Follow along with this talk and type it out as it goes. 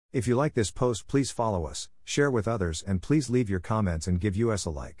If you like this post, please follow us, share with others, and please leave your comments and give us a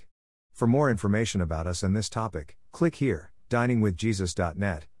like. For more information about us and this topic, click here,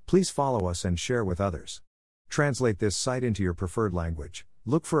 diningwithjesus.net. Please follow us and share with others. Translate this site into your preferred language.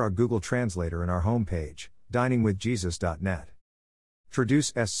 Look for our Google Translator in our homepage, diningwithjesus.net.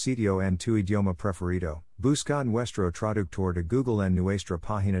 Traduce este sitio en tu idioma preferido. Busca nuestro traductor de Google en nuestra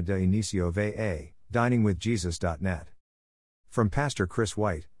página de inicio va, diningwithjesus.net. From Pastor Chris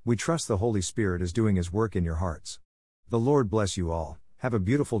White, we trust the Holy Spirit is doing His work in your hearts. The Lord bless you all. Have a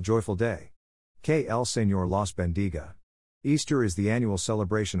beautiful, joyful day. Que el Señor los bendiga. Easter is the annual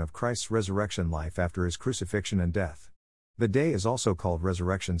celebration of Christ's resurrection life after His crucifixion and death. The day is also called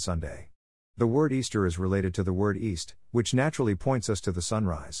Resurrection Sunday. The word Easter is related to the word east, which naturally points us to the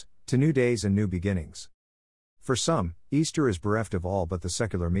sunrise, to new days and new beginnings. For some, Easter is bereft of all but the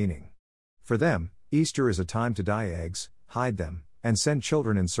secular meaning. For them, Easter is a time to dye eggs, hide them, and send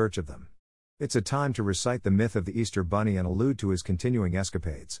children in search of them. It's a time to recite the myth of the Easter Bunny and allude to his continuing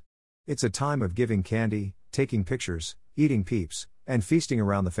escapades. It's a time of giving candy, taking pictures, eating peeps, and feasting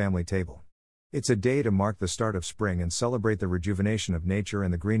around the family table. It's a day to mark the start of spring and celebrate the rejuvenation of nature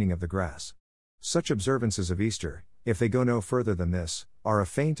and the greening of the grass. Such observances of Easter, if they go no further than this, are a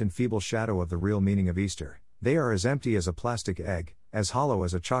faint and feeble shadow of the real meaning of Easter. They are as empty as a plastic egg, as hollow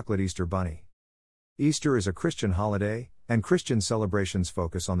as a chocolate Easter bunny. Easter is a Christian holiday, and Christian celebrations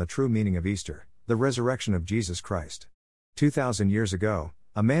focus on the true meaning of Easter, the resurrection of Jesus Christ. 2,000 years ago,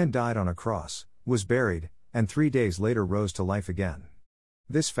 a man died on a cross, was buried, and 3 days later rose to life again.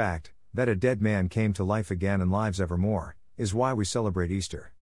 This fact, that a dead man came to life again and lives evermore, is why we celebrate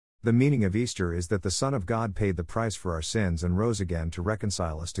Easter. The meaning of Easter is that the Son of God paid the price for our sins and rose again to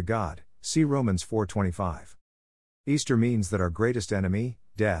reconcile us to God. See Romans 4:25. Easter means that our greatest enemy,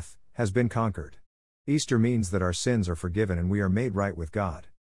 death, has been conquered. Easter means that our sins are forgiven and we are made right with God.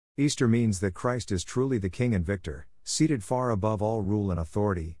 Easter means that Christ is truly the King and Victor, seated far above all rule and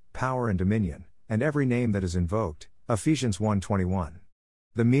authority, power and dominion, and every name that is invoked. Ephesians 1:21.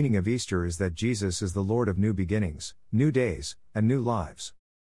 The meaning of Easter is that Jesus is the Lord of new beginnings, new days, and new lives.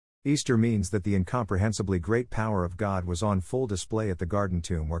 Easter means that the incomprehensibly great power of God was on full display at the garden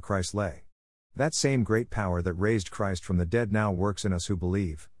tomb where Christ lay. That same great power that raised Christ from the dead now works in us who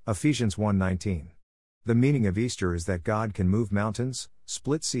believe. Ephesians 1:19. The meaning of Easter is that God can move mountains,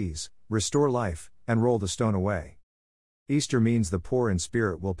 split seas, restore life, and roll the stone away. Easter means the poor in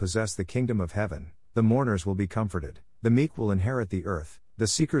spirit will possess the kingdom of heaven, the mourners will be comforted, the meek will inherit the earth, the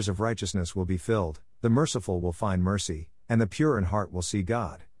seekers of righteousness will be filled, the merciful will find mercy, and the pure in heart will see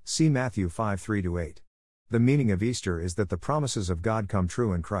God. See Matthew 5:3-8. The meaning of Easter is that the promises of God come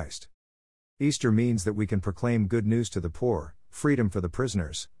true in Christ. Easter means that we can proclaim good news to the poor, freedom for the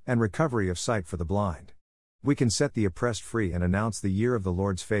prisoners, and recovery of sight for the blind. We can set the oppressed free and announce the year of the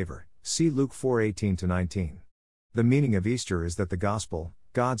Lord's favor. See Luke 4:18-19. The meaning of Easter is that the gospel,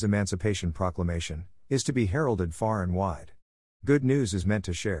 God's emancipation proclamation, is to be heralded far and wide. Good news is meant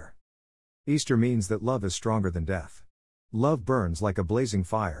to share. Easter means that love is stronger than death. Love burns like a blazing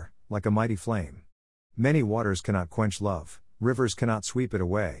fire, like a mighty flame. Many waters cannot quench love, rivers cannot sweep it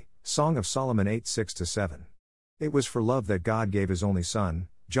away. Song of Solomon 8:6-7. It was for love that God gave His only Son,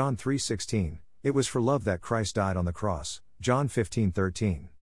 John 3:16. It was for love that Christ died on the cross, John 15:13.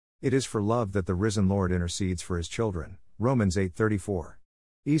 It is for love that the risen Lord intercedes for His children, Romans 8:34.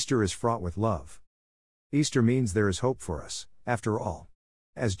 Easter is fraught with love. Easter means there is hope for us, after all.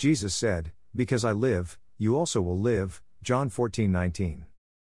 As Jesus said, "Because I live, you also will live," John 14:19.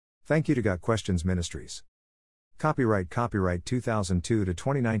 Thank you to Got Questions Ministries. Copyright 2002 to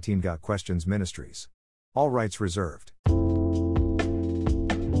 2019 Got Questions Ministries. All rights reserved.